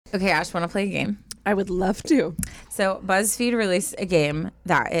Okay, Ash, want to play a game? I would love to. So BuzzFeed released a game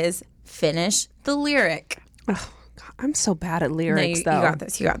that is Finish the Lyric. Oh, God, I'm so bad at lyrics, though. You got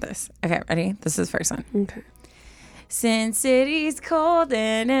this. You got this. Okay, ready? This is the first one. Okay. Since city's cold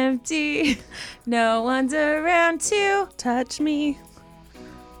and empty, no one's around to touch me.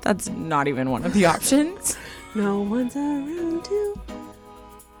 That's not even one of the options. No one's around to.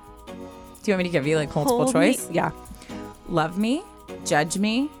 Do you want me to give you like multiple choice? Me. Yeah. Love me, judge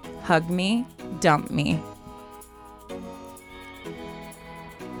me, hug me, dump me.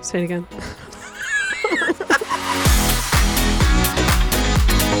 Say it again.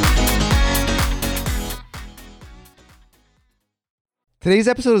 Today's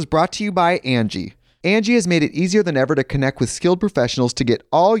episode is brought to you by Angie. Angie has made it easier than ever to connect with skilled professionals to get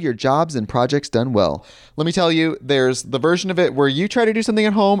all your jobs and projects done well. Let me tell you, there's the version of it where you try to do something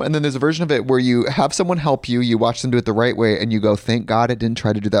at home, and then there's a version of it where you have someone help you, you watch them do it the right way, and you go, thank God I didn't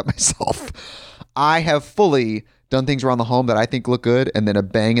try to do that myself. I have fully done things around the home that I think look good, and then a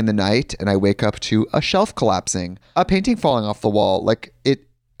bang in the night, and I wake up to a shelf collapsing, a painting falling off the wall.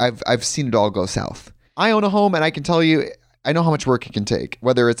 I've seen it all go south. I own a home, and I can tell you, I know how much work it can take.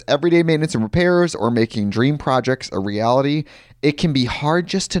 Whether it's everyday maintenance and repairs or making dream projects a reality, it can be hard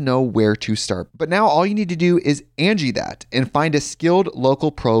just to know where to start. But now all you need to do is Angie that and find a skilled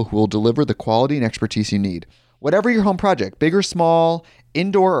local pro who will deliver the quality and expertise you need. Whatever your home project, big or small,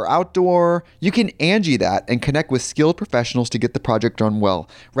 indoor or outdoor, you can Angie that and connect with skilled professionals to get the project done well.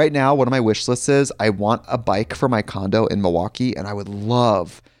 Right now, one of my wish lists is I want a bike for my condo in Milwaukee, and I would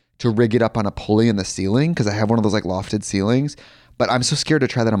love to rig it up on a pulley in the ceiling because I have one of those like lofted ceilings, but I'm so scared to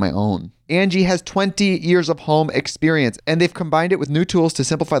try that on my own. Angie has 20 years of home experience, and they've combined it with new tools to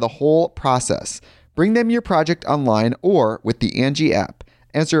simplify the whole process. Bring them your project online or with the Angie app.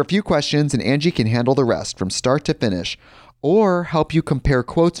 Answer a few questions and Angie can handle the rest from start to finish, or help you compare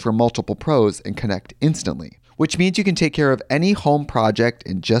quotes from multiple pros and connect instantly, which means you can take care of any home project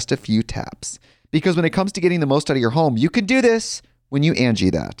in just a few taps. Because when it comes to getting the most out of your home, you can do this when you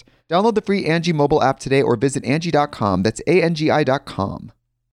Angie that. Download the free Angie mobile app today or visit Angie.com. That's ANGI.com.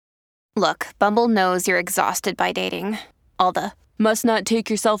 Look, Bumble knows you're exhausted by dating. All the must not take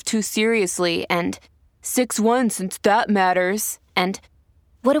yourself too seriously and 6'1" since that matters. And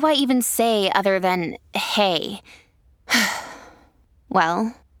what do I even say other than hey?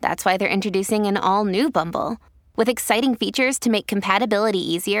 Well, that's why they're introducing an all-new Bumble with exciting features to make compatibility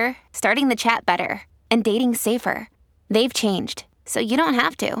easier, starting the chat better, and dating safer. They've changed, so you don't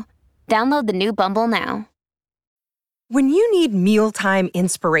have to. Download the new Bumble now. When you need mealtime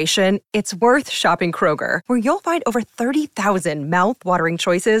inspiration, it's worth shopping Kroger, where you'll find over 30,000 mouth-watering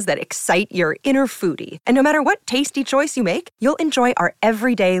choices that excite your inner foodie. And no matter what tasty choice you make, you'll enjoy our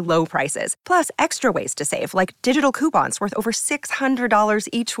everyday low prices, plus extra ways to save, like digital coupons worth over $600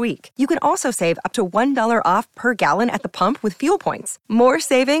 each week. You can also save up to $1 off per gallon at the pump with fuel points. More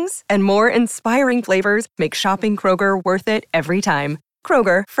savings and more inspiring flavors make shopping Kroger worth it every time.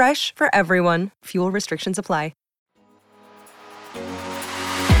 Kroger, fresh for everyone. Fuel restrictions apply.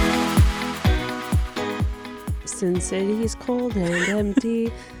 Since city's cold and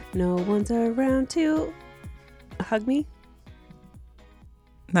empty, no one's around to hug me.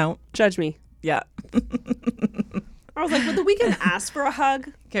 No. Judge me. Yeah. I was like, would The Weeknd ask for a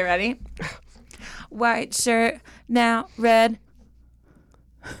hug? Okay, ready? White shirt, now red.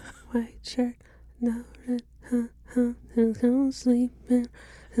 White shirt, now red. Sleeping.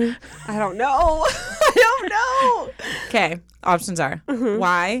 I don't know. I don't know. Okay, options are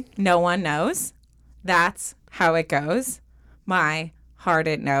why no one knows. That's how it goes. My heart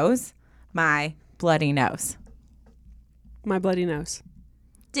it knows. My bloody nose. My bloody nose.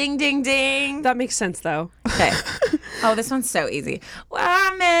 Ding, ding, ding. That makes sense, though. Okay. Oh, this one's so easy. Well,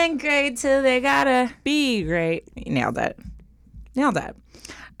 I'm in great till they gotta be great. You nailed it. Nailed it.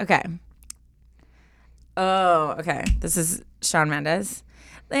 Okay. Oh, okay. This is Shawn Mendes.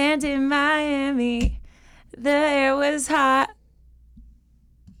 Land in Miami. The air was hot.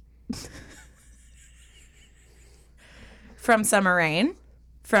 From summer rain,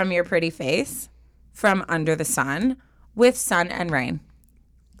 from your pretty face, from under the sun, with sun and rain.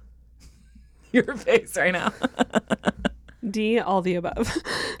 Your face right now. D, all the above.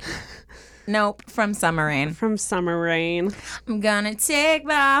 Nope, from summer rain. From summer rain. I'm gonna take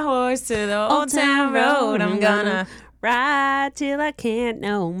my horse to the old town road. I'm gonna ride till I can't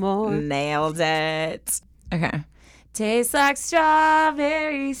no more. Nailed it. Okay. Tastes like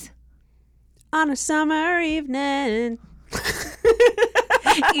strawberries on a summer evening.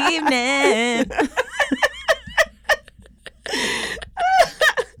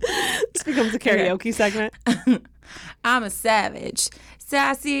 This becomes a karaoke segment. I'm a savage.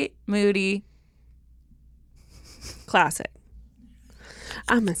 Sassy, moody. Classic.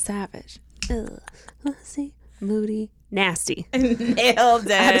 I'm a savage. Ugh. Sassy, moody, nasty. Nailed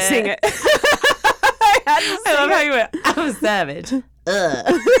it. I had to sing it. I love how you went, I'm a savage.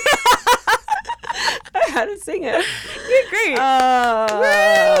 I had to sing it. You're great.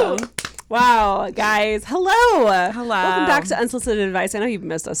 Woo! Wow, guys. Hello. Welcome back to Unsolicited Advice. I know you've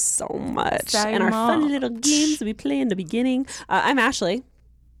missed us so much. And our fun little games that we play in the beginning. I'm Ashley.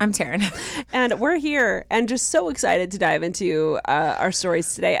 I'm Taryn. And we're here and just so excited to dive into our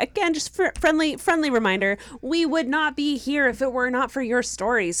stories today. Again, just friendly reminder, we would not be here if it were not for your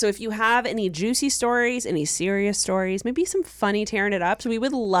stories. So if you have any juicy stories, any serious stories, maybe some funny tearing it up, so we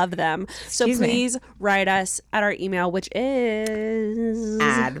would love them. So please write us at our email, which is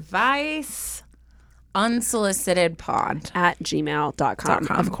advice unsolicitedpod at gmail.com,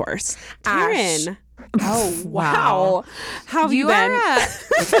 of course. Ash. Taryn. Oh, wow. How have you been?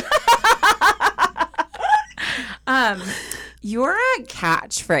 You're a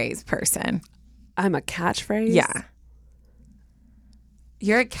catchphrase person. I'm a catchphrase? Yeah.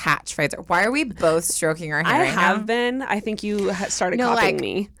 You're a catchphrase. Why are we both stroking our hair? I right have now? been. I think you started copying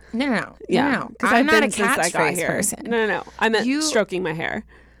me. No. Yeah. No. I'm not a catchphrase person. No. I meant stroking my hair.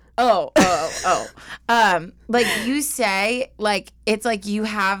 Oh. Like you say, like it's like you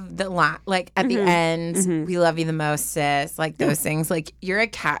have the like at the end, we love you the most, sis. Like those things. Like you're a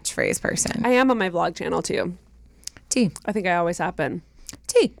catchphrase person. I am on my vlog channel too. T. I think I always have been.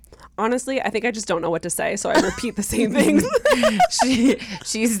 T. Honestly, I think I just don't know what to say, so I repeat the same things.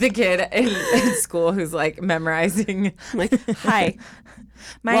 She's the kid in school who's like memorizing. I'm like, hi.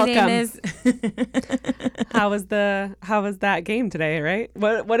 My name is. How was that game today? Right?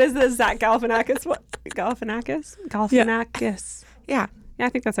 What is this? Zach Galifianakis? What Galifianakis? Galifianakis. Yeah. I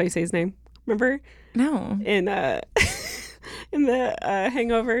think that's how you say his name. Remember? No. In the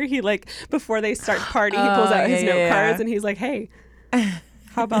Hangover, he like before they start party, he pulls out his note cards and he's like, "Hey,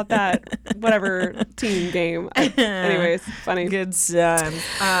 how about that? Whatever team game." Anyways, funny. Good stuff.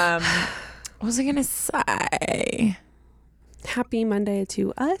 What was I gonna say? Happy Monday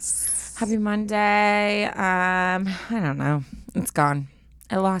to us. Happy Monday. I don't know. It's gone.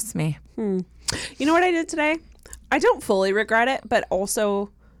 It lost me. You know what I did today? I don't fully regret it, but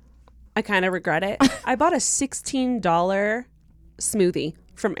also I kind of regret it. I bought a $16 smoothie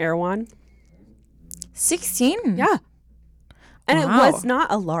from Erewhon. 16? Yeah. And Wow. it was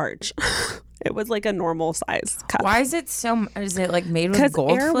not a large. It was like a normal size cup. Why is it so? Is it like made with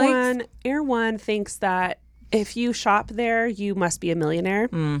gold flakes? Erewhon thinks that if you shop there, you must be a millionaire.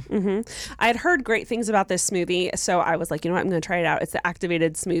 I had heard great things about this smoothie, so I was like, you know what, I'm going to try it out. It's the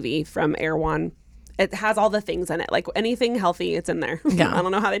activated smoothie from Erewhon. It has all the things in it. Like anything healthy, it's in there. Yeah. I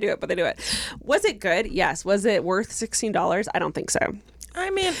don't know how they do it, but they do it. Was it good? Yes. Was it worth $16? I don't think so. I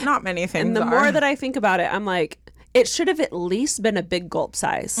mean, not many things. And the more that I think about it, I'm like, it should have at least been a big gulp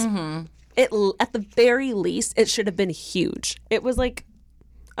size. At the very least, it should have been huge. It was like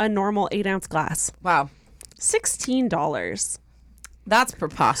a normal 8-ounce glass. Wow. $16. That's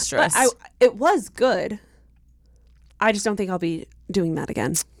preposterous. But it was good. I just don't think I'll be doing that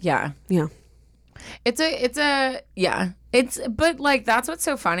again. Yeah. Yeah. But like, that's what's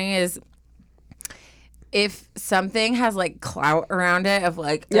so funny is if something has like clout around it of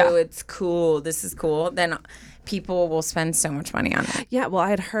like, oh, it's cool, this is cool, then people will spend so much money on it. Yeah, well,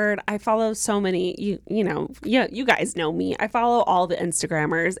 I follow so many, you guys know me. I follow all the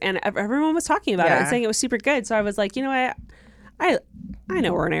Instagrammers, and everyone was talking about it and saying it was super good. So I was like, you know what? I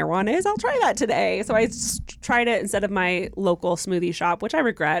know where an Erewhon is. I'll try that today. So I tried it instead of my local smoothie shop, which I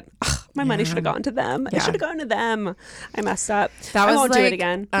regret. Ugh, my money should have gone to them. It should have gone to them. I messed up. I won't do it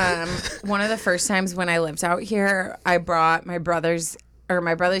again. One of the first times when I lived out here, I brought my brothers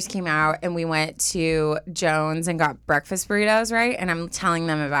came out and we went to Jones and got breakfast burritos, right? And I'm telling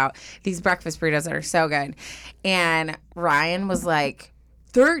them about these breakfast burritos that are so good. And Ryan was like,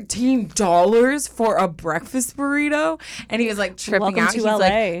 $13 for a breakfast burrito, and he was like tripping Welcome out. to He's LA.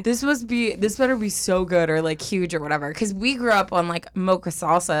 like, this better be so good or like huge or whatever. Because we grew up on like mocha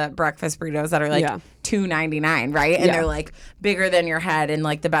salsa breakfast burritos that are like $2.99, right? And they're like bigger than your head and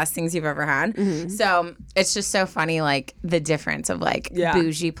like the best things you've ever had. So it's just so funny, like the difference of like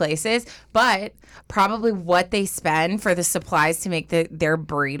bougie places, but probably what they spend for the supplies to make their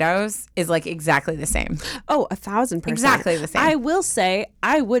burritos is like exactly the same. Oh, 1,000%. Exactly the same. I will say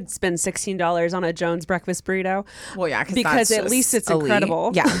I would spend $16 on a Jones breakfast burrito. Well, yeah, because that's at least it's elite.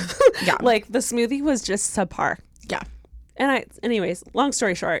 incredible. Yeah, yeah. Like the smoothie was just subpar. Yeah. And anyways, long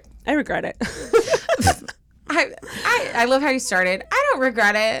story short, I regret it. I love how you started. I don't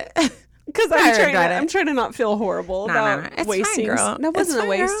regret it. Because I'm trying to not feel horrible about wasting. That wasn't a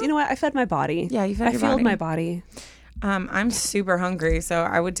waste. Girl. You know what? I fed my body. Yeah, you fed your body. I fueled my body. I'm super hungry, so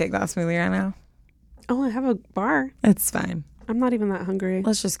I would take that smoothie right now. Oh, I have a bar. It's fine. I'm not even that hungry.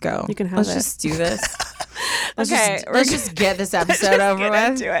 Let's just go. You can have Let's just do this. Let's just get this episode over with.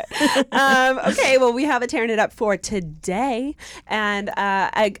 Into it. Okay, well, we have a Tearing It Up for today. And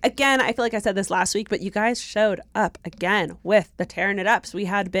again, I feel like I said this last week, but you guys showed up again with the Tearing It Ups. We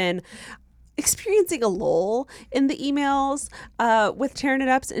had been experiencing a lull in the emails with Tearing It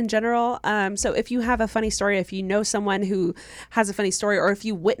Ups in general. So if you have a funny story, if you know someone who has a funny story, or if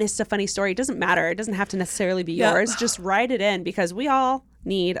you witnessed a funny story, it doesn't matter. It doesn't have to necessarily be yours. Just write it in, because we all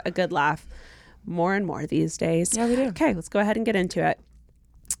need a good laugh more and more these days. Yeah, we do. Okay, let's go ahead and get into it.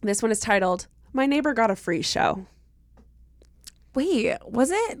 This one is titled, My Neighbor Got a Free Show. Wait, was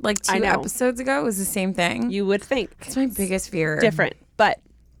it like 2 episodes ago? It was the same thing? You would think. It's my biggest fear. Different, but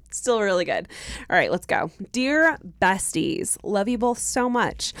still really good. All right, let's go. Dear besties, love you both so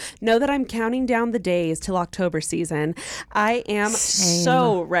much. Know that I'm counting down the days till October season. I am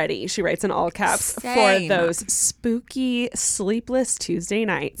so ready, she writes in all caps, for those spooky, sleepless Tuesday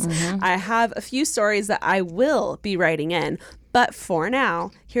nights. I have a few stories that I will be writing in, but for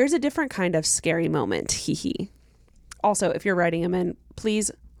now, here's a different kind of scary moment. Hee hee. Also, if you're writing them in,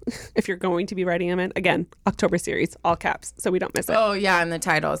 please, if you're going to be writing them in, again, October series, all caps, so we don't miss it. Oh, yeah, and the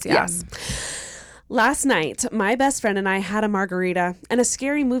titles, yes. Last night, my best friend and I had a margarita and a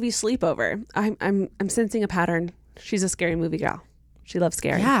scary movie sleepover. I'm sensing a pattern. She's a scary movie gal. She loves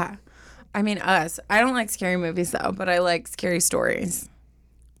scary. Yeah. I mean, us. I don't like scary movies, though, but I like scary stories.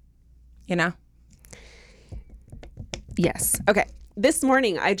 You know? Yes. Okay. This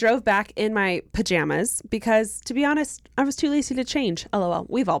morning, I drove back in my pajamas because, to be honest, I was too lazy to change. LOL.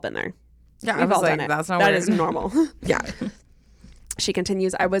 We've all been there. Yeah, we've all done it. That's not that weird. is normal. Yeah. She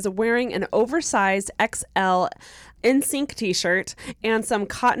continues, I was wearing an oversized XL NSYNC t-shirt and some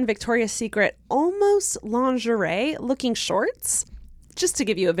cotton Victoria's Secret almost lingerie looking shorts. Just to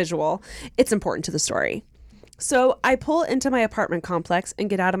give you a visual, it's important to the story. So I pull into my apartment complex and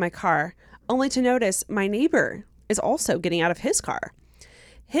get out of my car, only to notice my neighbor is also getting out of his car.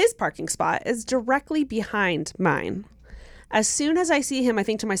 His parking spot is directly behind mine. As soon as I see him, I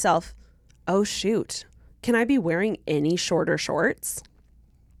think to myself, oh shoot, can I be wearing any shorter shorts?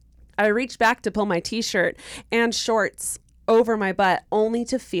 I reach back to pull my t-shirt and shorts over my butt, only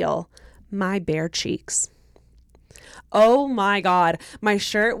to feel my bare cheeks. Oh my God, my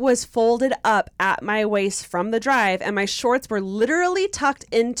shirt was folded up at my waist from the drive, and my shorts were literally tucked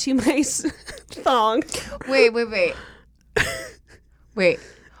into my thong. Wait.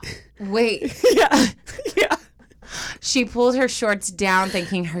 Yeah. She pulled her shorts down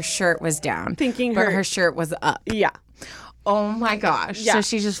thinking her shirt was down. But her shirt was up. Yeah. Oh my gosh. Yeah. So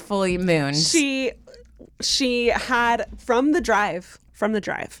she just fully mooned. She had from the drive,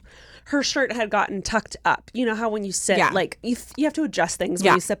 her shirt had gotten tucked up. You know how when you sit, like you have to adjust things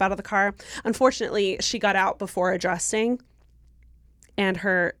when you step out of the car. Unfortunately, she got out before adjusting, and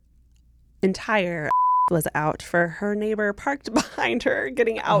her entire was out for her neighbor parked behind her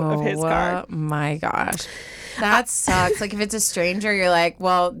getting out of his car. Oh my gosh. That sucks. Like, if it's a stranger, you're like,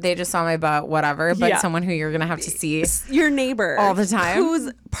 well, they just saw my butt, whatever. But someone who you're going to have to see your neighbor all the time,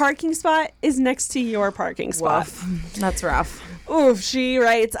 whose parking spot is next to your parking spot. Woof. That's rough. Oof, she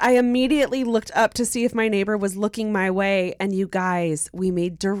writes, I immediately looked up to see if my neighbor was looking my way. And you guys, we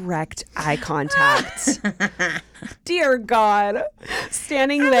made direct eye contact. Dear God.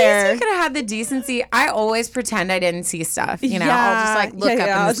 Standing there. At least you could have had the decency. I always pretend I didn't see stuff. You know, I'll just like look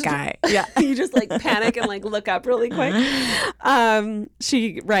up in the sky. Yeah. You just like panic and like look up really quick.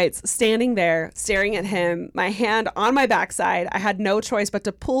 She writes, standing there, staring at him, my hand on my backside. I had no choice but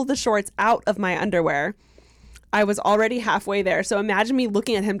to pull the shorts out of my underwear. I was already halfway there. So imagine me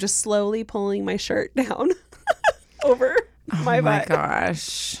looking at him just slowly pulling my shirt down over my butt. Oh my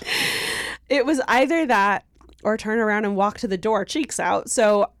gosh. It was either that or turn around and walk to the door, cheeks out.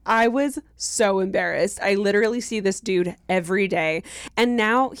 So I was so embarrassed. I literally see this dude every day, and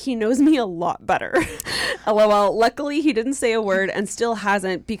now he knows me a lot better. LOL. Luckily, he didn't say a word and still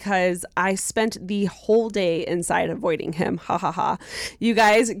hasn't, because I spent the whole day inside avoiding him. Ha ha ha. You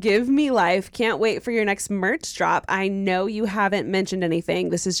guys give me life. Can't wait for your next merch drop. I know you haven't mentioned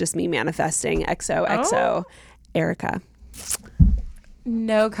anything. This is just me manifesting. XOXO. Erica.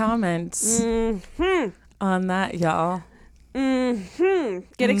 No comments. On that, y'all.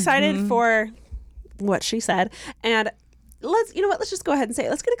 Get excited for what she said. And let's just go ahead and say it.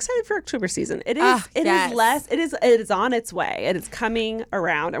 Let's get excited for October season. It is on its way. It is coming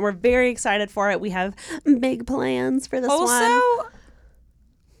around, and we're very excited for it. We have big plans for this one.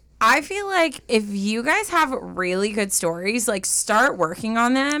 I feel like if you guys have really good stories, like start working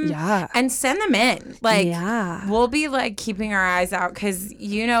on them and send them in. Like we'll be like keeping our eyes out because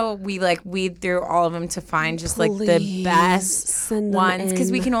we like weed through all of them to find just like the best ones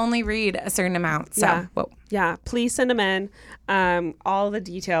because we can only read a certain amount. So please send them in. All the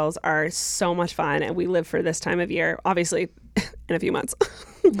details are so much fun and we live for this time of year, obviously in a few months.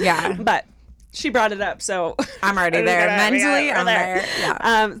 But she brought it up, so I'm already there. Mentally, I'm there.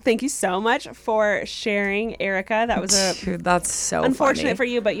 Yeah. Thank you so much for sharing, Erica. That was that's so unfortunate funny. for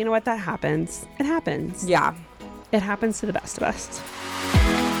you, but you know what? That happens. It happens. Yeah. It happens to the best of us.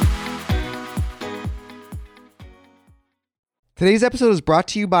 Today's episode is brought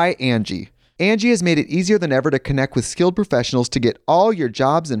to you by Angie. Angie has made it easier than ever to connect with skilled professionals to get all your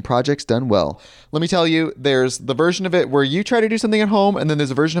jobs and projects done well. Let me tell you, there's the version of it where you try to do something at home, and then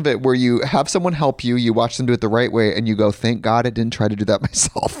there's a version of it where you have someone help you, you watch them do it the right way, and you go, thank God I didn't try to do that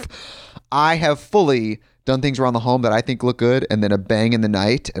myself. I have fully done things around the home that I think look good, and then a bang in the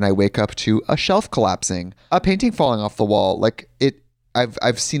night, and I wake up to a shelf collapsing, a painting falling off the wall.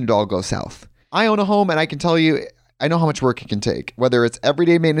 I've seen it all go south. I own a home, and I can tell you, I know how much work it can take. Whether it's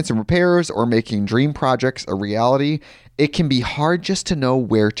everyday maintenance and repairs or making dream projects a reality, it can be hard just to know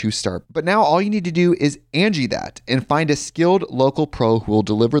where to start. But now all you need to do is Angie that and find a skilled local pro who will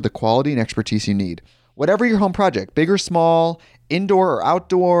deliver the quality and expertise you need. Whatever your home project, big or small, indoor or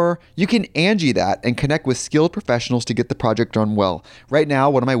outdoor, you can Angie that and connect with skilled professionals to get the project done well. Right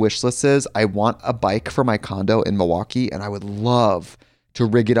now, one of my wish lists is I want a bike for my condo in Milwaukee, and I would love to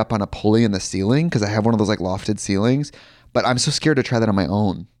rig it up on a pulley in the ceiling because I have one of those like lofted ceilings, but I'm so scared to try that on my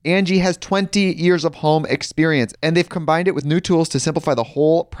own. Angie has 20 years of home experience and they've combined it with new tools to simplify the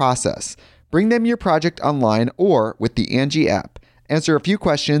whole process. Bring them your project online or with the Angie app. Answer a few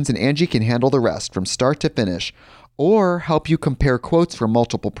questions and Angie can handle the rest from start to finish or help you compare quotes from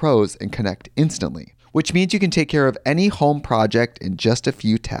multiple pros and connect instantly, which means you can take care of any home project in just a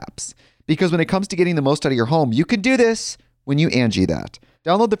few taps. Because when it comes to getting the most out of your home, you can do this when you Angie that.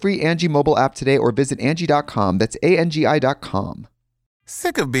 Download the free Angie mobile app today or visit Angie.com. That's ANGI.com.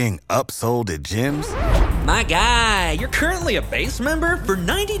 Sick of being upsold at gyms? My guy, you're currently a base member. For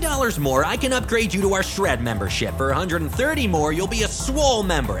 $90 more, I can upgrade you to our Shred membership. For $130 more, you'll be a Swole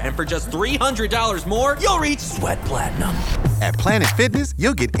member. And for just $300 more, you'll reach Sweat Platinum. At Planet Fitness,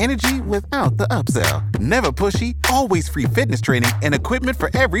 you'll get energy without the upsell. Never pushy, always free fitness training and equipment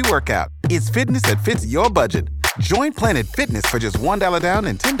for every workout. It's fitness that fits your budget. Join Planet Fitness for just $1 down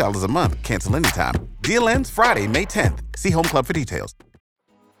and $10 a month. Cancel anytime. Deal ends Friday, May 10th. See Home Club for details.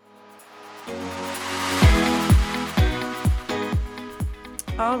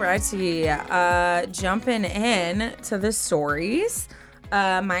 Alrighty, jumping in to the stories.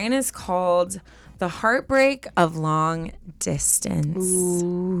 Mine is called The Heartbreak of Long Distance.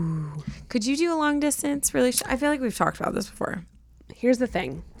 Ooh. Could you do a long distance relationship? I feel like we've talked about this before. Here's the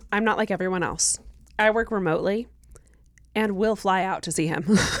thing. I'm not like everyone else. I work remotely and will fly out to see him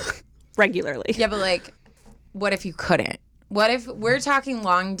regularly. Yeah, but like, what if you couldn't? What if we're talking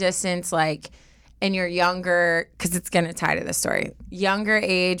long distance, like, and you're younger, because it's going to tie to this story, younger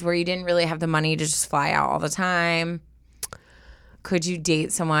age where you didn't really have the money to just fly out all the time? Could you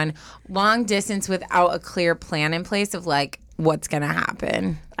date someone long distance without a clear plan in place of like what's going to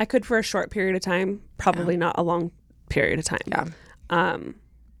happen? I could for a short period of time, probably not a long period of time. Yeah.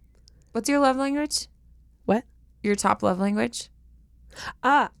 What's your love language? What? Your top love language?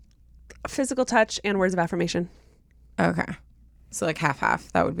 Physical touch and words of affirmation. Okay. So like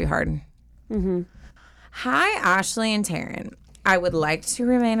half. That would be hard. Mm-hmm. Hi, Ashley and Taryn. I would like to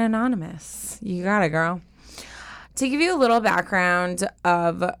remain anonymous. You got it, girl. To give you a little background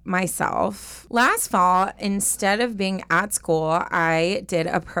of myself, last fall, instead of being at school, I did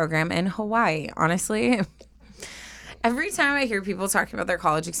a program in Hawaii. Honestly, every time I hear people talking about their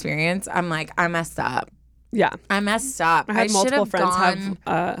college experience, I'm like, I messed up. Yeah. I messed up. I had multiple friends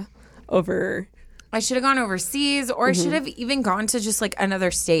have over... I should have gone overseas, or I should have even gone to just like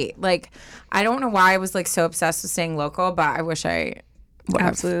another state. Like, I don't know why I was like so obsessed with staying local, but I wish I would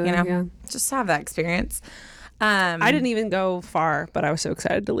have, Absolutely, just have that experience. I didn't even go far, but I was so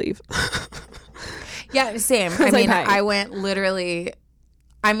excited to leave. Yeah, same. I mean, I went literally,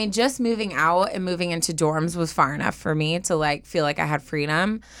 I mean, just moving out and moving into dorms was far enough for me to like feel like I had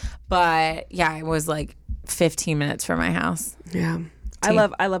freedom. But yeah, it was like 15 minutes from my house. Yeah. I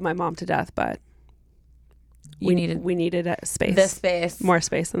love my mom to death, but we needed a space. The space. More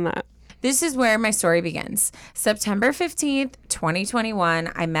space than that. This is where my story begins. September 15th,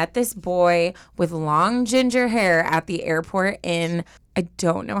 2021, I met this boy with long ginger hair at the airport in, I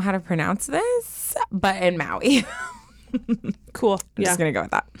don't know how to pronounce this, but in Maui. Cool. I'm just going to go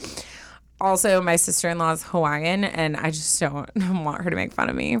with that. Also, my sister-in-law is Hawaiian, and I just don't want her to make fun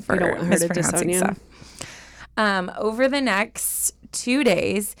of me for mispronouncing stuff. Over the next 2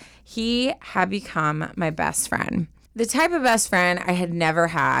 days, he had become my best friend. The type of best friend I had never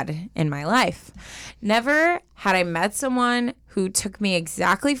had in my life. Never had I met someone who took me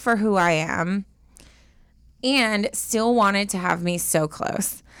exactly for who I am and still wanted to have me so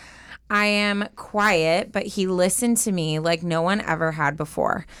close. I am quiet, but he listened to me like no one ever had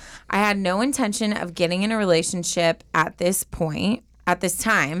before. I had no intention of getting in a relationship at this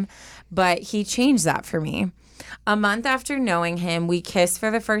time, but he changed that for me. A month after knowing him, we kissed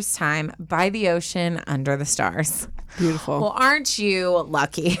for the first time by the ocean under the stars. Beautiful. Well, aren't you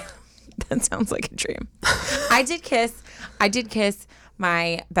lucky? That sounds like a dream. I did kiss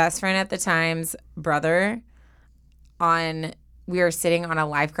my best friend at the time's brother we were sitting on a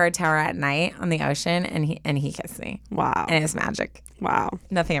lifeguard tower at night on the ocean, and he kissed me. Wow. And it was magic. Wow.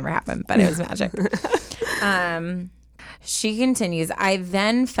 Nothing ever happened, but it was magic. She continues, I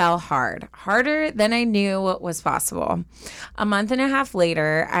then fell harder than I knew was possible. A month and a half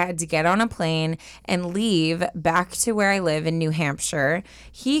later, I had to get on a plane and leave back to where I live in New Hampshire.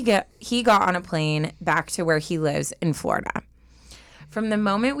 He got on a plane back to where he lives in Florida. From the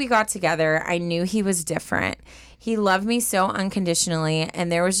moment we got together, I knew he was different. He loved me so unconditionally,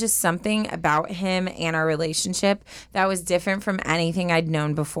 and there was just something about him and our relationship that was different from anything I'd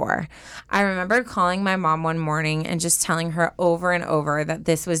known before. I remember calling my mom one morning and just telling her over and over that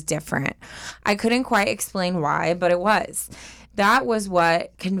this was different. I couldn't quite explain why, but it was. That was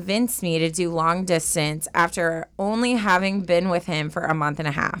what convinced me to do long distance after only having been with him for a month and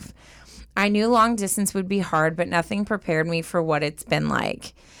a half. I knew long distance would be hard, but nothing prepared me for what it's been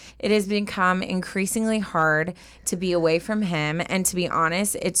like. It has become increasingly hard to be away from him, and to be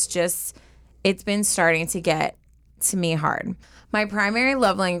honest, it's been starting to get to me hard. My primary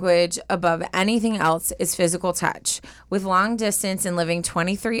love language above anything else is physical touch. With long distance and living a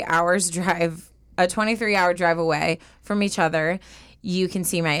 23-hour drive away from each other, you can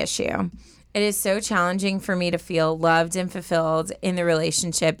see my issue. It is so challenging for me to feel loved and fulfilled in the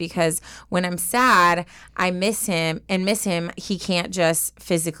relationship because when I'm sad, I miss him, he can't just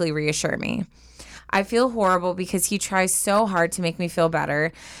physically reassure me. I feel horrible because he tries so hard to make me feel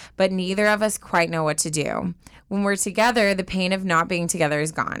better, but neither of us quite know what to do. When we're together, the pain of not being together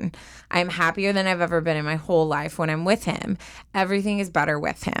is gone. I am happier than I've ever been in my whole life when I'm with him. Everything is better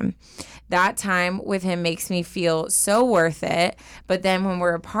with him. That time with him makes me feel so worth it, but then when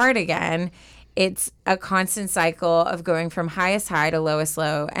we're apart again, it's a constant cycle of going from highest high to lowest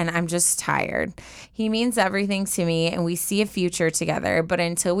low, and I'm just tired. He means everything to me, and we see a future together, but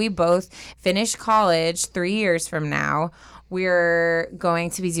until we both finish college 3 years from now, we're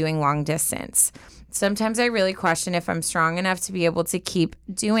going to be doing long distance. Sometimes I really question if I'm strong enough to be able to keep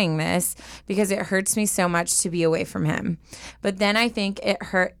doing this because it hurts me so much to be away from him. But then I think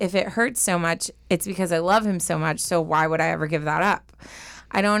if it hurts so much, it's because I love him so much, so why would I ever give that up?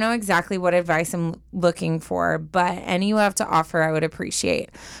 I don't know exactly what advice I'm looking for, but any you have to offer, I would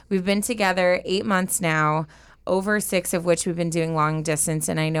appreciate. We've been together 8 months now, over 6 of which we've been doing long distance,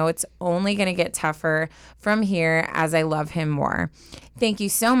 and I know it's only going to get tougher from here as I love him more. Thank you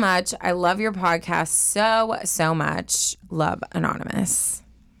so much. I love your podcast so much. Love, Anonymous.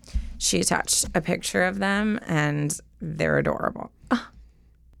 She attached a picture of them, and they're adorable.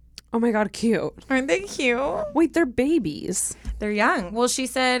 Oh my God, cute. Aren't they cute? Wait, they're babies. They're young. Well, she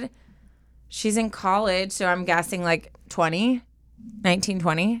said she's in college, so I'm guessing like 19,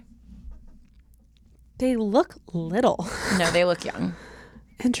 20. They look little. No, they look young.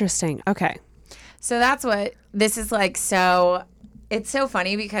 Interesting. Okay. So that's what this is like. So it's so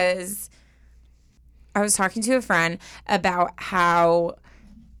funny because I was talking to a friend about how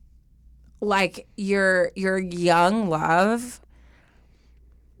like your young love,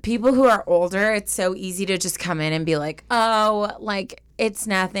 people who are older, it's so easy to just come in and be like, oh, like it's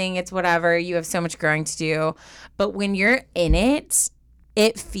nothing, it's whatever, you have so much growing to do. But when you're in it,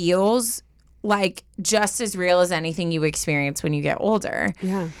 it feels like just as real as anything you experience when you get older.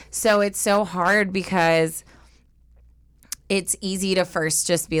 Yeah. So it's so hard because it's easy to first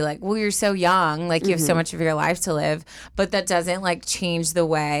just be like, well, you're so young, like you have so much of your life to live, but that doesn't like change the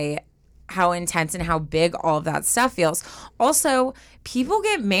way how intense and how big all of that stuff feels. Also, people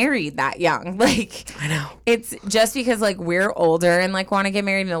get married that young. Like, I know. It's just because like we're older and like want to get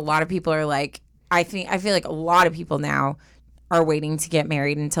married, and a lot of people are like, I feel like a lot of people now are waiting to get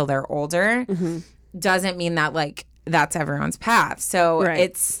married until they're older. Doesn't mean that like that's everyone's path. So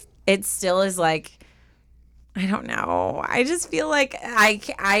it still is like, I don't know. I just feel like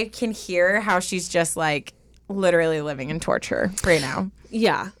I can hear how she's just like literally living in torture right now.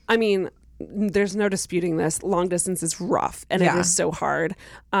 Yeah. I mean, there's no disputing this. Long distance is rough and it is so hard.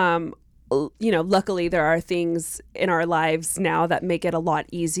 Luckily there are things in our lives now that make it a lot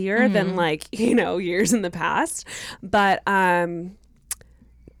easier than years in the past. But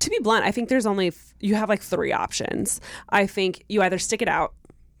to be blunt, I think there's only, you have like 3 options. I think you either stick it out,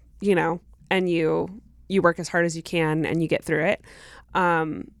 and you work as hard as you can and you get through it.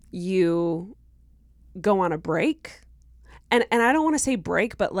 You go on a break. And I don't want to say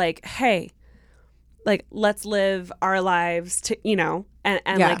break, but like, hey, like, let's live our lives to,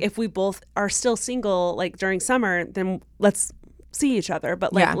 like, if we both are still single, like during summer, then let's see each other.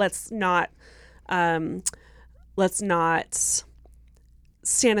 But like, let's not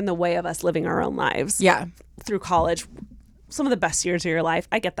stand in the way of us living our own lives. Yeah. Through college, some of the best years of your life.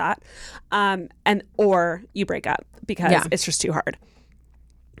 I get that. Or you break up because it's just too hard.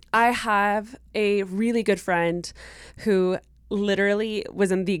 I have a really good friend who literally was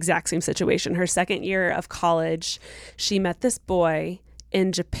in the exact same situation. Her second year of college, she met this boy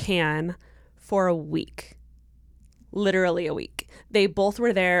in Japan for a week. Literally a week. They both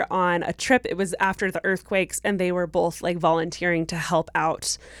were there on a trip. It was after the earthquakes, and they were both like volunteering to help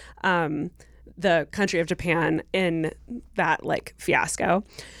out the country of Japan in that like fiasco.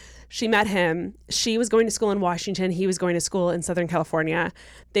 She met him. She was going to school in Washington. He was going to school in Southern California.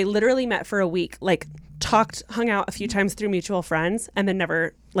 They literally met for a week, like talked, hung out a few times through mutual friends, and then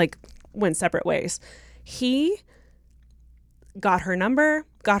never like went separate ways. He got her number,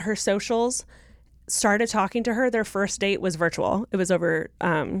 got her socials, started talking to her. Their first date was virtual. It was over,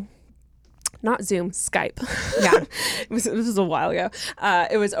 not Zoom, Skype. Yeah. It was a while ago.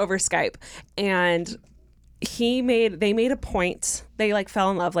 It was over Skype. And they made a point. They like fell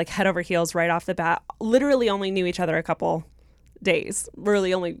in love, like head over heels right off the bat. Literally only knew each other a couple days.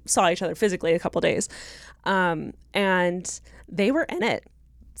 Really only saw each other physically a couple days. And they were in it.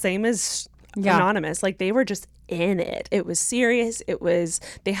 Same as Anonymous. Like they were just in it. It was serious.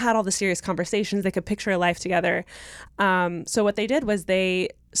 They had all the serious conversations. They could picture a life together. So what they did was they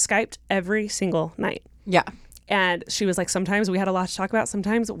Skyped every single night. Yeah. And she was like, sometimes we had a lot to talk about.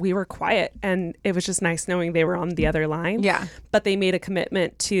 Sometimes we were quiet. And it was just nice knowing they were on the other line. Yeah. But they made a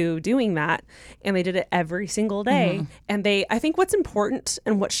commitment to doing that. And they did it every single day. Mm-hmm. And I think what's important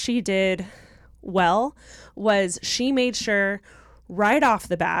and what she did well was she made sure right off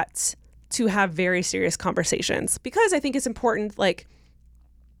the bat to have very serious conversations. Because I think it's important, like,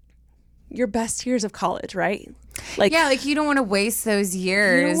 your best years of college, right? Like, yeah, like you don't want to waste those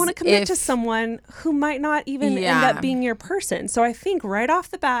years. You don't want to commit to someone who might not even end up being your person. So I think right off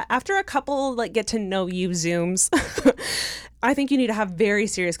the bat, after a couple like get to know you Zooms, I think you need to have very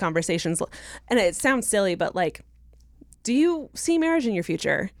serious conversations. And it sounds silly, but like, do you see marriage in your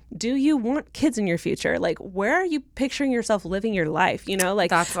future? Do you want kids in your future? Like, where are you picturing yourself living your life? You know, like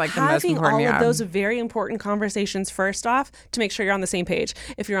that's like the most having important, all of those very important conversations first off to make sure you're on the same page.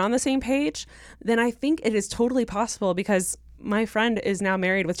 If you're on the same page, then I think it is totally possible, because my friend is now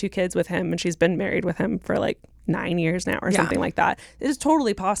married with 2 kids with him, and she's been married with him for like 9 years now or something like that. It is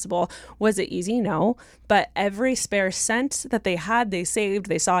totally possible. Was it easy? No. But every spare cent that they had, they saved.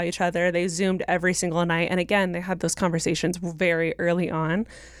 They saw each other. They Zoomed every single night. And again, they had those conversations very early on.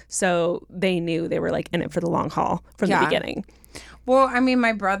 So they knew they were like in it for the long haul from the beginning. Well, I mean,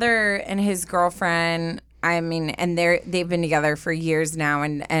 my brother and his girlfriend, I mean, and they've been together for years now,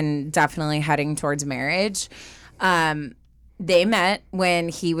 and definitely heading towards marriage. They met when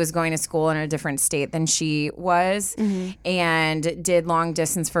he was going to school in a different state than she was, and did long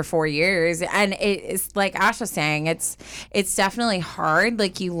distance for 4 years. And it's like Ash was saying, it's definitely hard.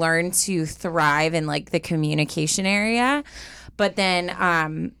 Like, you learn to thrive in like the communication area, but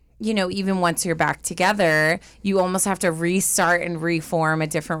then you know, even once you're back together, you almost have to restart and reform a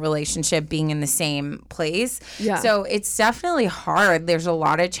different relationship being in the same place. Yeah. So it's definitely hard. There's a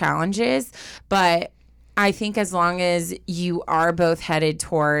lot of challenges, but I think as long as you are both headed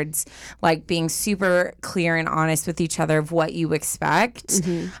towards like being super clear and honest with each other of what you expect,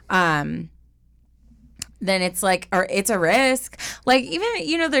 then it's like, or it's a risk. Like, even,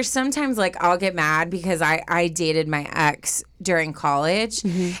 you know, there's sometimes like I'll get mad because I dated my ex during college,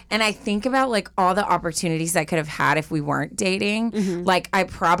 and I think about like all the opportunities I could have had if we weren't dating. Like, I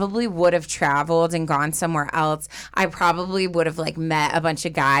probably would have traveled and gone somewhere else. I probably would have like met a bunch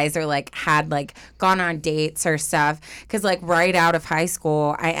of guys, or like had like gone on dates or stuff, because like right out of high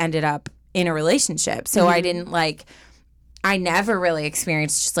school I ended up in a relationship. So I didn't like, I never really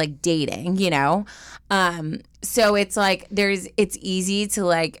experienced just like dating, you know? So it's like it's easy to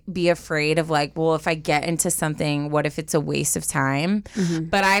like be afraid of like, well, if I get into something, what if it's a waste of time? Mm-hmm.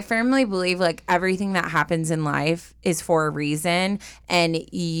 But I firmly believe like everything that happens in life is for a reason, and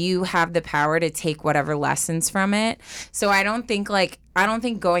you have the power to take whatever lessons from it. So I don't think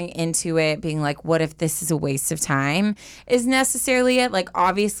going into it being like, what if this is a waste of time is necessarily it. Like,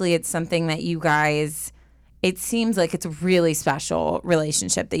 obviously it's something that you guys, it seems like it's a really special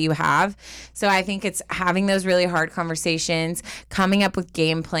relationship that you have. So I think it's having those really hard conversations, coming up with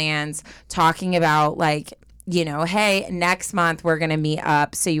game plans, talking about like, you know, hey, next month we're going to meet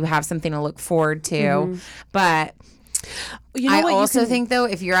up, so you have something to look forward to. Mm-hmm. But you know, I also think, though,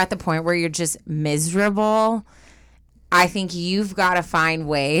 if you're at the point where you're just miserable, I think you've got to find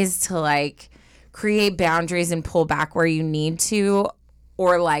ways to like create boundaries and pull back where you need to,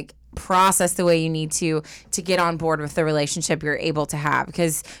 or like process the way you need to get on board with the relationship you're able to have,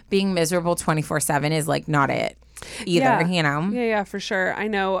 because being miserable 24/7 is like not it either, you know? Yeah, for sure. I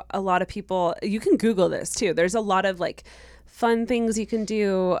know a lot of people, you can Google this too. There's a lot of like fun things you can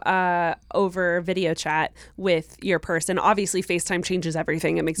do over video chat with your person. Obviously, FaceTime changes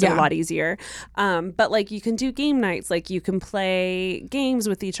everything. It makes it a lot easier. But like you can do game nights. Like you can play games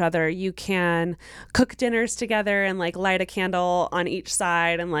with each other. You can cook dinners together and like light a candle on each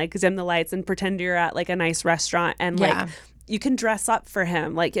side and like dim the lights and pretend you're at like a nice restaurant and like you can dress up for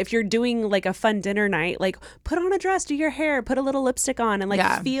him. Like if you're doing like a fun dinner night, like put on a dress, do your hair, put a little lipstick on, and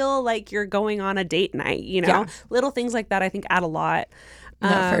like feel like you're going on a date night, you know? Little things like that I think add a lot.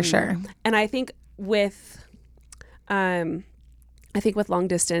 No, for sure. And I think with long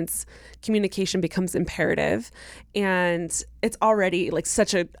distance, communication becomes imperative, and it's already like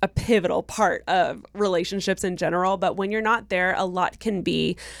such a pivotal part of relationships in general. But when you're not there, a lot can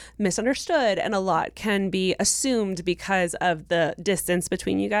be misunderstood and a lot can be assumed because of the distance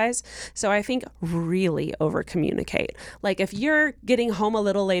between you guys. So I think really over communicate. Like if you're getting home a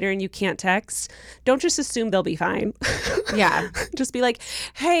little later and you can't text, don't just assume they'll be fine. Just be like,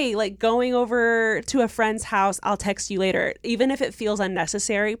 hey, like going over to a friend's house, I'll text you later. Even if it feels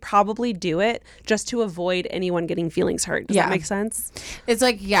unnecessary, probably do it just to avoid anyone getting feelings hurt. Does that make sense? It's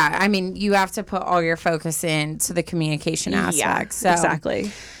like, I mean, you have to put all your focus into the communication aspect. So.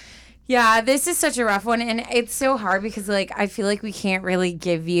 Exactly. Yeah, this is such a rough one, and it's so hard because like I feel like we can't really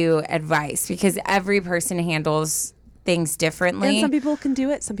give you advice because every person handles things differently. And some people can do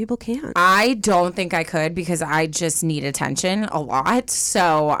it, some people can't. I don't think I could because I just need attention a lot.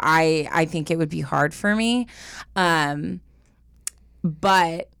 So I think it would be hard for me.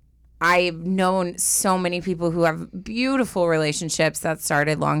 But I've known so many people who have beautiful relationships that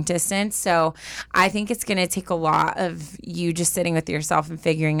started long distance. So I think it's going to take a lot of you just sitting with yourself and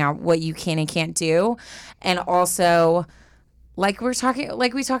figuring out what you can and can't do. And also, like we talk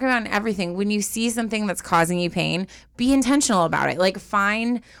about in everything, when you see something that's causing you pain, be intentional about it. Like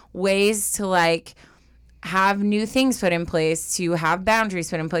find ways to like have new things put in place, to have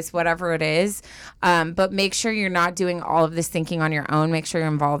boundaries put in place, whatever it is. But make sure you're not doing all of this thinking on your own. Make sure you're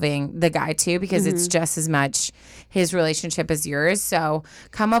involving the guy too, because it's just as much his relationship as yours. So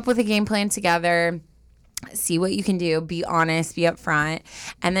come up with a game plan together. See what you can do. Be honest. Be upfront.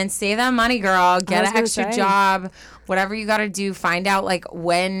 And then save that money, girl. Get an extra job. Whatever you got to do. Find out like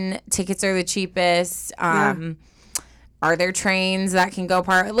when tickets are the cheapest. Are there trains that can go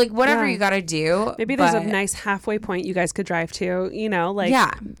like whatever you got to do. Maybe there's a nice halfway point you guys could drive to, you know, like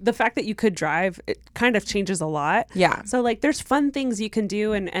the fact that you could drive, it kind of changes a lot. Yeah. So like there's fun things you can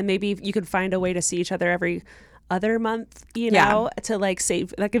do, and maybe you could find a way to see each other every other month, you know, to like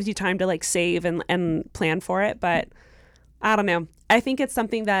save. That gives you time to like save and plan for it. But I don't know. I think it's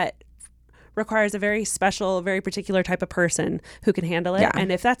something that requires a very special, very particular type of person who can handle it.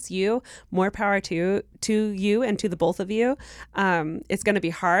 And if that's you, more power to you and to the both of you. It's going to be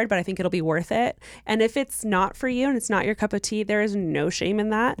hard, but I think it'll be worth it. And if it's not for you and it's not your cup of tea, there is no shame in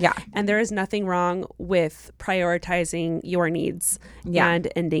that. And there is nothing wrong with prioritizing your needs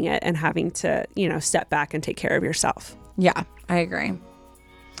and ending it and having to, you know, step back and take care of yourself. Yeah, I agree.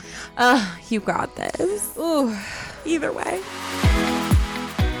 You got this. Ooh, either way.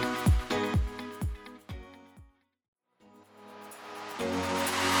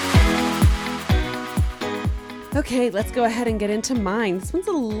 Okay, let's go ahead and get into mine. This one's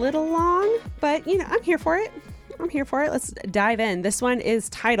a little long, but you know, I'm here for it. Let's dive in. This one is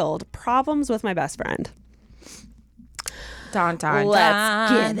titled Problems with My Best Friend. Dun, dun,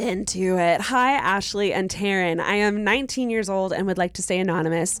 Let's get into it. Hi, Ashley and Taryn. I am 19 years old and would like to stay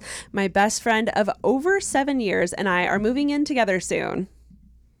anonymous. My best friend of over 7 years and I are moving in together soon.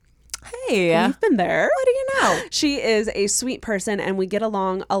 Hey. You've been there. What do you know? She is a sweet person and we get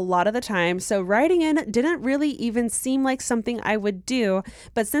along a lot of the time. So writing in didn't really even seem like something I would do.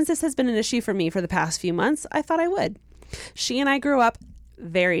 But since this has been an issue for me for the past few months, I thought I would. She and I grew up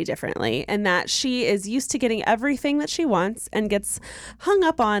very differently in that she is used to getting everything that she wants and gets hung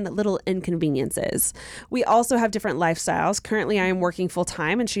up on little inconveniences. We also have different lifestyles. Currently, I am working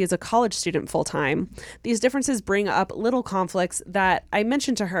full-time and she is a college student full-time. These differences bring up little conflicts that I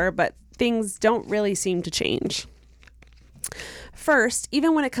mentioned to her, but things don't really seem to change. First,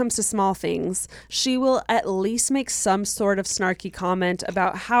 even when it comes to small things, she will at least make some sort of snarky comment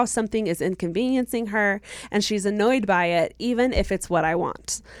about how something is inconveniencing her, and she's annoyed by it, even if it's what I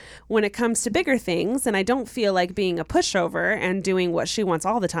want. When it comes to bigger things, and I don't feel like being a pushover and doing what she wants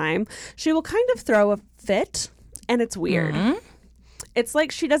all the time, she will kind of throw a fit, and it's weird. Mm-hmm. It's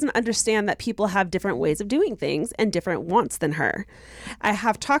like she doesn't understand that people have different ways of doing things and different wants than her. I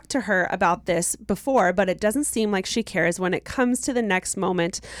have talked to her about this before, but it doesn't seem like she cares when it comes to the next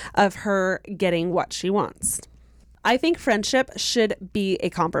moment of her getting what she wants. I think friendship should be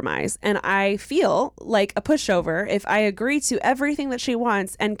a compromise, and I feel like a pushover if I agree to everything that she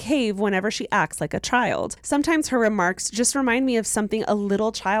wants and cave whenever she acts like a child. Sometimes her remarks just remind me of something a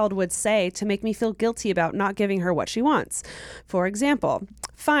little child would say to make me feel guilty about not giving her what she wants. For example,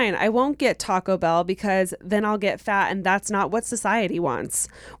 fine, I won't get Taco Bell because then I'll get fat, and that's not what society wants,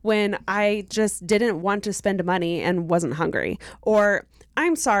 when I just didn't want to spend money and wasn't hungry. Or,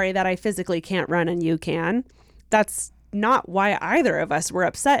 I'm sorry that I physically can't run and you can. That's not why either of us were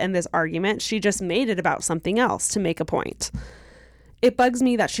upset in this argument. She just made it about something else to make a point. It bugs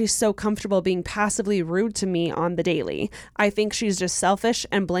me that she's so comfortable being passively rude to me on the daily. I think she's just selfish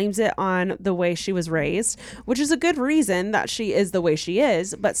and blames it on the way she was raised, which is a good reason that she is the way she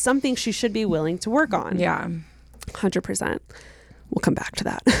is, but something she should be willing to work on. Yeah. 100%. We'll come back to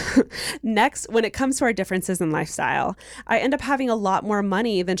that. Next, when it comes to our differences in lifestyle, I end up having a lot more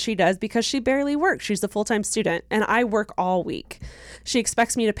money than she does because she barely works. She's a full-time student and I work all week. She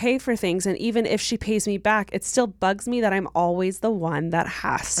expects me to pay for things, and even if she pays me back, it still bugs me that I'm always the one that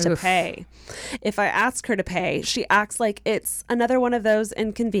has to pay. If I ask her to pay, she acts like it's another one of those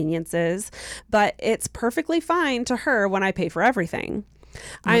inconveniences, but it's perfectly fine to her when I pay for everything.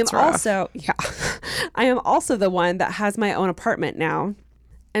 I am also the one that has my own apartment now,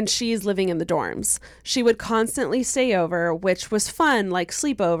 and she's living in the dorms. She would constantly stay over, which was fun, like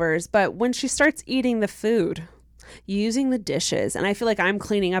sleepovers, but when she starts eating the food, using the dishes, and I feel like I'm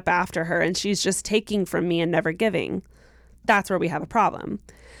cleaning up after her and she's just taking from me and never giving, that's where we have a problem.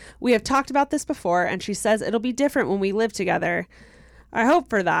 We have talked about this before, and she says it'll be different when we live together. I hope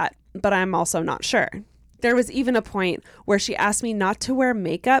for that, but I'm also not sure. There was even a point where she asked me not to wear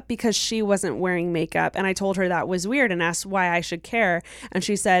makeup because she wasn't wearing makeup, and I told her that was weird and asked why I should care, and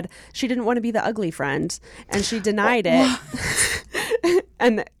she said she didn't want to be the ugly friend, and she denied it.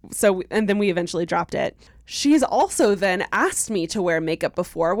 and then we eventually dropped it. She's also then asked me to wear makeup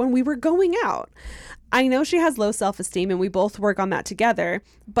before when we were going out. I know she has low self-esteem and we both work on that together,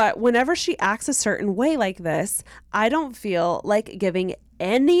 but whenever she acts a certain way like this, I don't feel like giving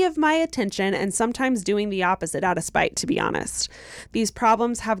any of my attention, and sometimes doing the opposite out of spite, to be honest. These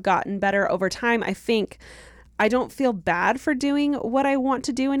problems have gotten better over time. I think I don't feel bad for doing what I want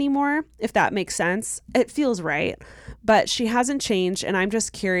to do anymore, if that makes sense. It feels right, but she hasn't changed, and I'm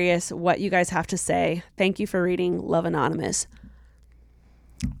just curious what you guys have to say. Thank you for reading. Love, Anonymous.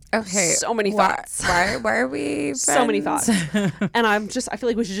 Okay. So many thoughts. Why are we friends? So many thoughts. And I feel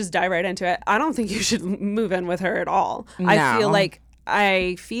like we should just dive right into it. I don't think you should move in with her at all. No.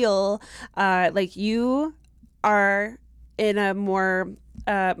 I feel like you are in a more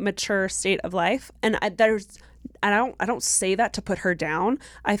mature state of life, and I don't say that to put her down.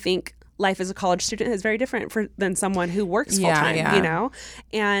 I think life as a college student is very different than someone who works full time, you know,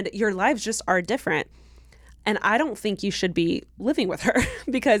 and your lives just are different. And I don't think you should be living with her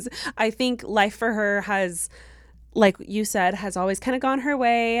because I think life for her has, like you said, has always kind of gone her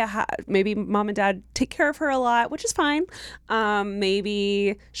way. Maybe mom and dad take care of her a lot, which is fine.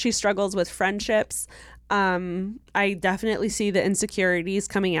 Maybe she struggles with friendships. I definitely see the insecurities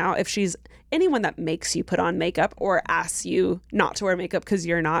coming out if she's anyone that makes you put on makeup or asks you not to wear makeup because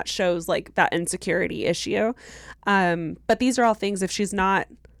you're not, shows like that insecurity issue. But these are all things, if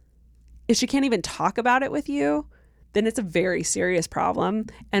she can't even talk about it with you, then it's a very serious problem.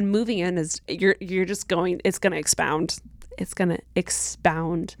 And moving in is, you're just going, it's going to expound. It's going to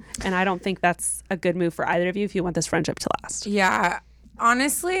expound. And I don't think that's a good move for either of you if you want this friendship to last. Yeah.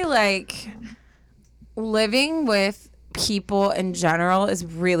 Honestly, like, living with people in general is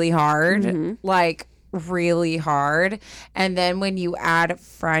really hard. Mm-hmm. Like, really hard. And then when you add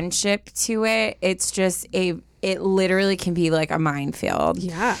friendship to it, it's just it literally can be like a minefield.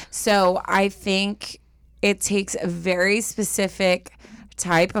 Yeah. So I think it takes a very specific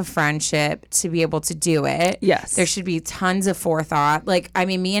type of friendship to be able to do it. Yes. There should be tons of forethought. Like, I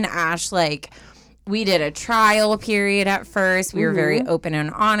mean, me and Ash, like, we did a trial period at first. We were very open and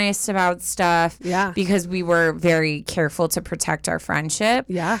honest about stuff. Yeah. Because we were very careful to protect our friendship.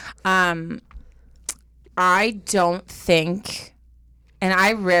 Yeah. I don't think, and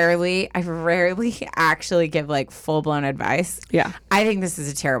I rarely actually give like full blown advice. Yeah. I think this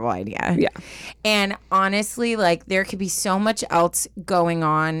is a terrible idea. Yeah. And honestly, like there could be so much else going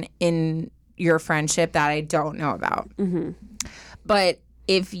on in your friendship that I don't know about. Mm-hmm. But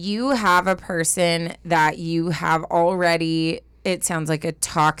if you have a person that you have already, it sounds like a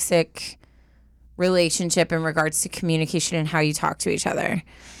toxic relationship in regards to communication and how you talk to each other,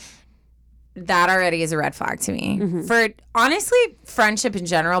 that already is a red flag to me. Mm-hmm. For honestly, friendship in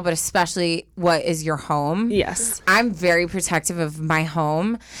general, but especially what is your home. Yes. I'm very protective of my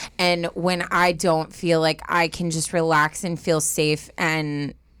home. And when I don't feel like I can just relax and feel safe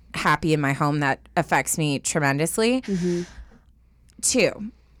and happy in my home, that affects me tremendously. Mm-hmm.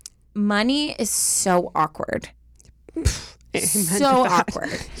 2, money is so awkward. So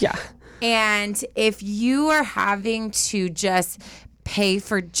awkward. Yeah. And if you are having to just pay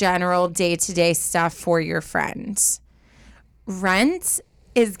for general day-to-day stuff for your friends, rent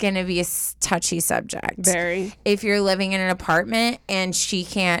is going to be a touchy subject. Very. If you're living in an apartment and she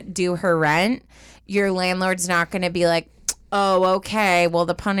can't do her rent, your landlord's not going to be like, oh, okay, well,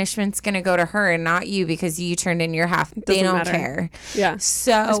 the punishment's going to go to her and not you because you turned in your half. They don't care. Yeah.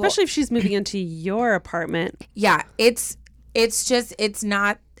 So especially if she's moving into your apartment. Yeah, it's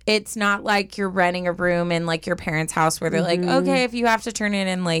not like you're renting a room in like your parents' house where they're like, okay, if you have to turn it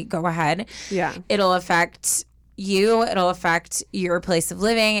in late, go ahead. Yeah. It'll affect you. It'll affect your place of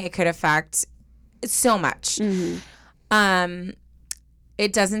living. It could affect so much. Mm-hmm.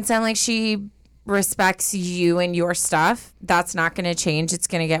 It doesn't sound like she respects you and your stuff. That's not going to change. It's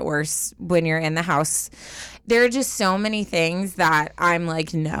going to get worse when you're in the house. There are just so many things that I'm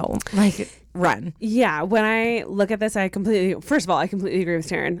like, no, like run. Yeah. When I look at this, first of all, I completely agree with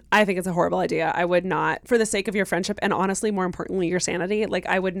Taryn. I think it's a horrible idea. I would not, for the sake of your friendship and honestly, more importantly, your sanity, like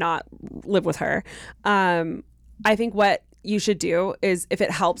I would not live with her. I think what you should do is, if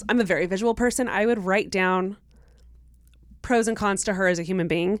it helps, I'm a very visual person. I would write down pros and cons to her as a human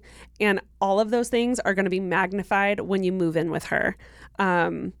being, and all of those things are going to be magnified when you move in with her.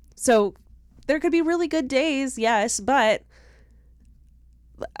 So there could be really good days, yes, but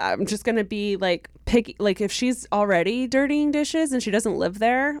I'm just going to be like picky. Like if she's already dirtying dishes and she doesn't live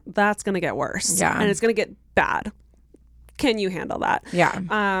there, that's going to get worse. Yeah. And it's going to get bad. Can you handle that?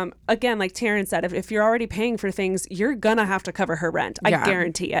 Yeah. Again, like Taryn said, if you're already paying for things, you're going to have to cover her rent. I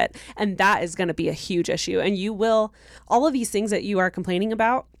guarantee it. And that is going to be a huge issue. And you will, all of these things that you are complaining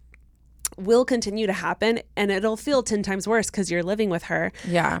about will continue to happen, and it'll feel 10 times worse because you're living with her.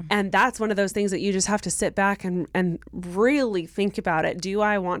 Yeah. And that's one of those things that you just have to sit back and really think about it. Do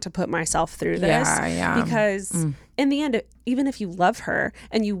I want to put myself through this? Yeah. Because in the end, even if you love her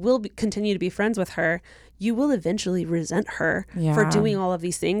and you will continue to be friends with her, you will eventually resent her for doing all of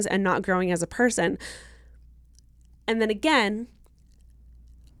these things and not growing as a person. And then again,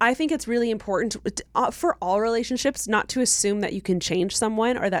 I think it's really important for all relationships not to assume that you can change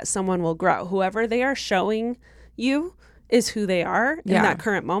someone or that someone will grow. Whoever they are showing you is who they are in that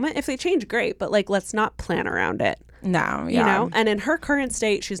current moment. If they change, great, but like let's not plan around it. No, you know? And in her current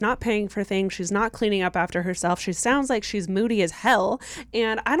state, she's not paying for things. She's not cleaning up after herself. She sounds like she's moody as hell.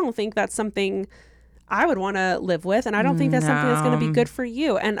 And I don't think that's something I would want to live with. And I don't think that's something that's going to be good for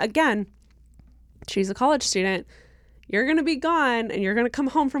you. And again, she's a college student. You're going to be gone and you're going to come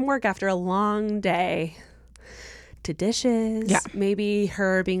home from work after a long day to dishes. Yeah. Maybe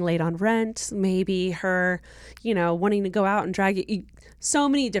her being late on rent. Maybe her, wanting to go out and drag you. So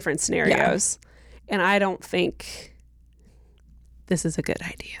many different scenarios. Yeah. And I don't think this is a good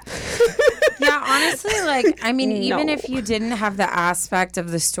idea. Yeah, honestly, like, I mean, even if you didn't have the aspect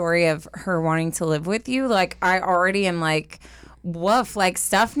of the story of her wanting to live with you, like, I already am like, woof, like,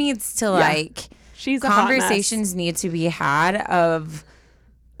 stuff needs to, like, she's conversations need to be had of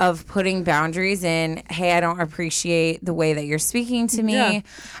putting boundaries in. Hey, I don't appreciate the way that you're speaking to me.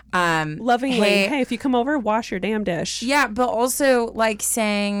 Yeah. Lovingly, hey, if you come over, wash your damn dish. Yeah, but also, like,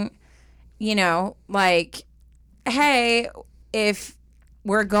 saying, like, hey, if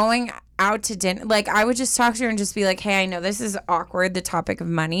we're going out to dinner, like I would just talk to her and just be like, hey, I know this is awkward, the topic of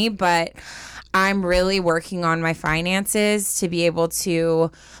money, but I'm really working on my finances to be able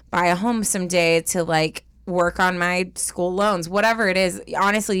to buy a home someday, to like work on my school loans, whatever it is.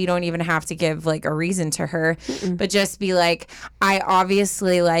 Honestly, you don't even have to give like a reason to her, but just be like, I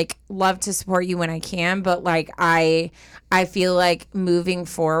obviously like love to support you when I can, but like I feel like moving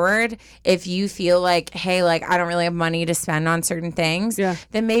forward, if you feel like, hey, like I don't really have money to spend on certain things,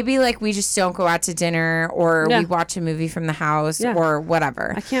 then maybe like we just don't go out to dinner, or we watch a movie from the house, or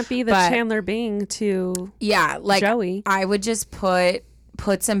whatever. I can't be the Chandler Bing to like Joey. I would just put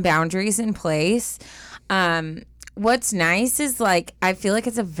some boundaries in place. What's nice is like, I feel like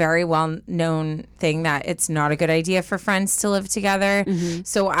it's a very well known thing that it's not a good idea for friends to live together.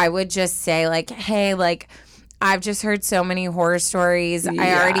 So I would just say like, hey, like I've just heard so many horror stories.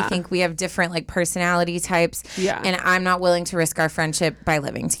 I already think we have different like personality types, and I'm not willing to risk our friendship by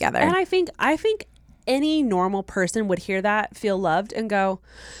living together. And I think any normal person would hear that, feel loved, and go,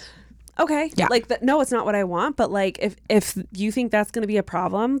 okay, like no, it's not what I want, but like if you think that's going to be a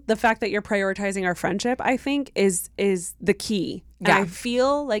problem, the fact that you're prioritizing our friendship, I think is the key. And I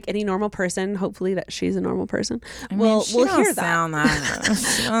feel like any normal person, hopefully that she's a normal person, will hear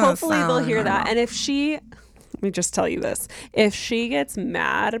that. Hopefully they'll hear that. And if she, let me just tell you this, if she gets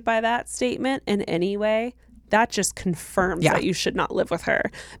mad by that statement in any way, that just confirms that you should not live with her,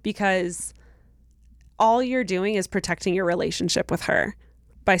 because all you're doing is protecting your relationship with her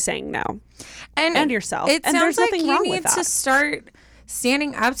by saying no, and yourself. It and sounds there's nothing like wrong you with need that. to start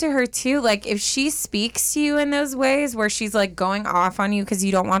standing up to her too. Like if she speaks to you in those ways where she's like going off on you because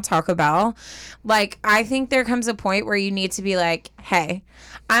you don't want Taco Bell, like I think there comes a point where you need to be like, hey,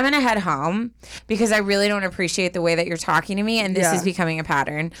 I'm gonna head home because I really don't appreciate the way that you're talking to me, and this is becoming a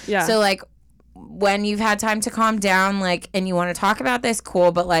pattern. So like when you've had time to calm down, like, and you want to talk about this,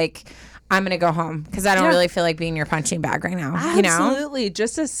 cool, but like I'm going to go home because I don't really feel like being your punching bag right now. Absolutely.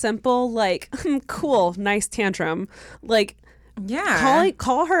 Just a simple, like, cool, nice tantrum. Like,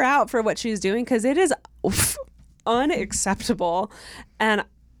 call her out for what she's doing, because it is unacceptable. And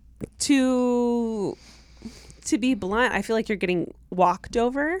to be blunt, I feel like you're getting walked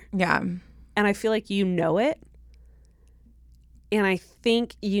over. Yeah. And I feel like you know it. And I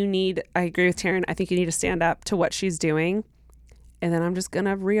think I agree with Taryn, I think you need to stand up to what she's doing. And then I'm just going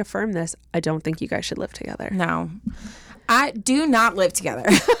to reaffirm this. I don't think you guys should live together. No. I do not live together.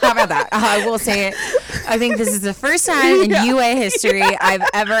 How about that? I will say it. I think this is the first time in UA history I've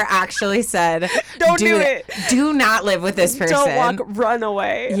ever actually said, Don't do it. Do not live with this person. Don't run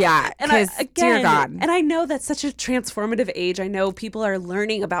away. Yeah. Because, dear God. And I know that's such a transformative age. I know people are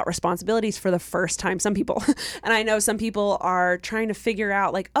learning about responsibilities for the first time. Some people. And I know some people are trying to figure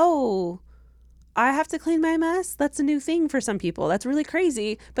out like, oh, I have to clean my mess. That's a new thing for some people. That's really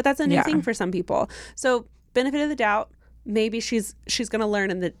crazy, but that's a new thing for some people. So benefit of the doubt, maybe she's going to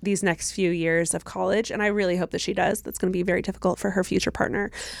learn in these next few years of college, and I really hope that she does. That's going to be very difficult for her future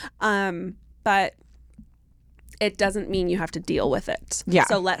partner. But it doesn't mean you have to deal with it. Yeah.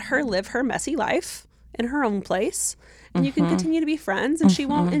 So let her live her messy life in her own place, and you can continue to be friends, and she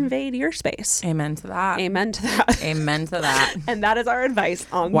won't invade your space. Amen to that. Amen to that. Amen to that. And that is our advice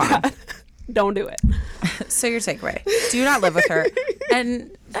on that. Don't do it. So your takeaway: do not live with her, and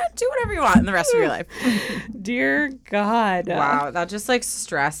do whatever you want in the rest of your life. Dear God. Wow, that just like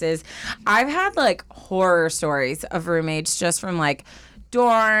stresses. I've had like horror stories of roommates just from like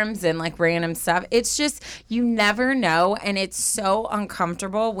dorms and like random stuff. It's just, you never know, and it's so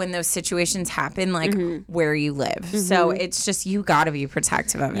uncomfortable when those situations happen like where you live. So it's just, you got to be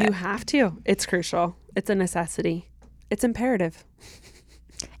protective of it. You have to. It's crucial. It's a necessity. It's imperative.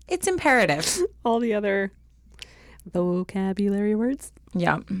 It's imperative. All the other vocabulary words.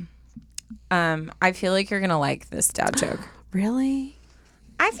 Yeah. I feel like you're going to like this dad joke. Really?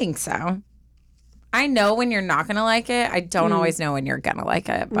 I think so. I know when you're not going to like it. I don't always know when you're going to like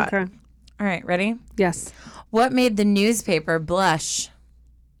it. But okay. All right, ready? Yes. What made the newspaper blush?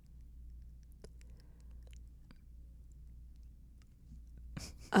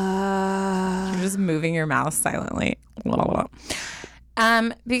 You're just moving your mouth silently.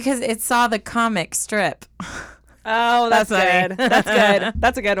 Because it saw the comic strip. Oh, that's good. That's good.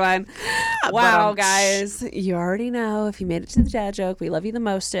 That's a good one. Wow, guys. You already know, if you made it to the dad joke, we love you the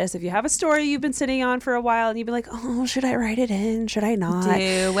mostest. If you have a story you've been sitting on for a while and you've been like, oh, should I write it in? Should I not?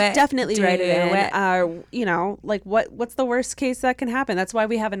 Do it. Definitely write it in. You know, like what's the worst case that can happen? That's why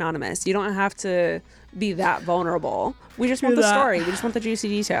we have Anonymous. You don't have to be that vulnerable. We just want the story. We just want the juicy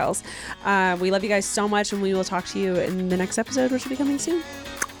details. We love you guys so much, and we will talk to you in the next episode, which will be coming soon.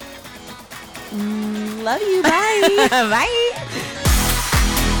 Love you. Bye. Bye.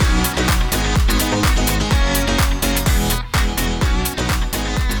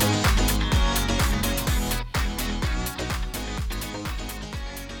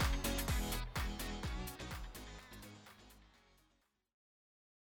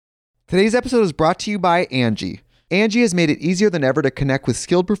 Today's episode is brought to you by Angie. Angie has made it easier than ever to connect with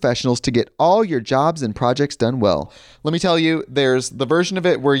skilled professionals to get all your jobs and projects done well. Let me tell you, there's the version of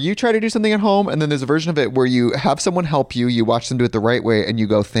it where you try to do something at home, and then there's a version of it where you have someone help you, you watch them do it the right way, and you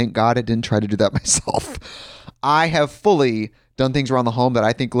go, thank God I didn't try to do that myself. I have fully done things around the home that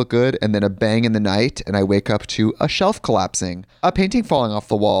I think look good, and then a bang in the night, and I wake up to a shelf collapsing, a painting falling off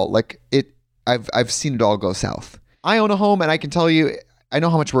the wall. I've seen it all go south. I own a home, and I can tell you, I know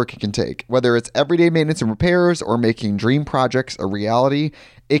how much work it can take. Whether it's everyday maintenance and repairs or making dream projects a reality,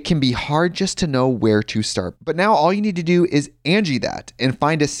 it can be hard just to know where to start. But now all you need to do is Angie that and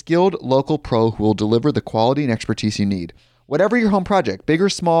find a skilled local pro who will deliver the quality and expertise you need. Whatever your home project, big or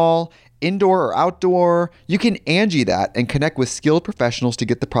small, indoor or outdoor, you can Angie that and connect with skilled professionals to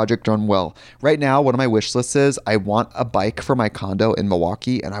get the project done well. Right now, one of my wish lists is I want a bike for my condo in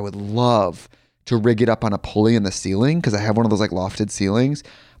Milwaukee, and I would love to rig it up on a pulley in the ceiling because I have one of those like lofted ceilings,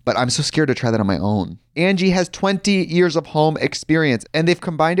 but I'm so scared to try that on my own. Angie has 20 years of home experience, and they've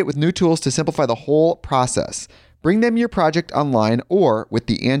combined it with new tools to simplify the whole process. Bring them your project online or with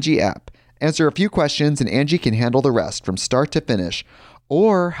the Angie app. Answer a few questions and Angie can handle the rest from start to finish,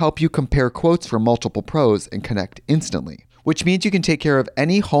 or help you compare quotes from multiple pros and connect instantly, which means you can take care of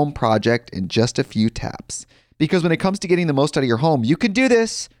any home project in just a few taps. Because when it comes to getting the most out of your home, you can do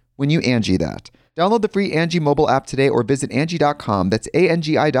this when you Angie that. Download the free Angie mobile app today or visit Angie.com. That's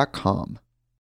ANGI.com.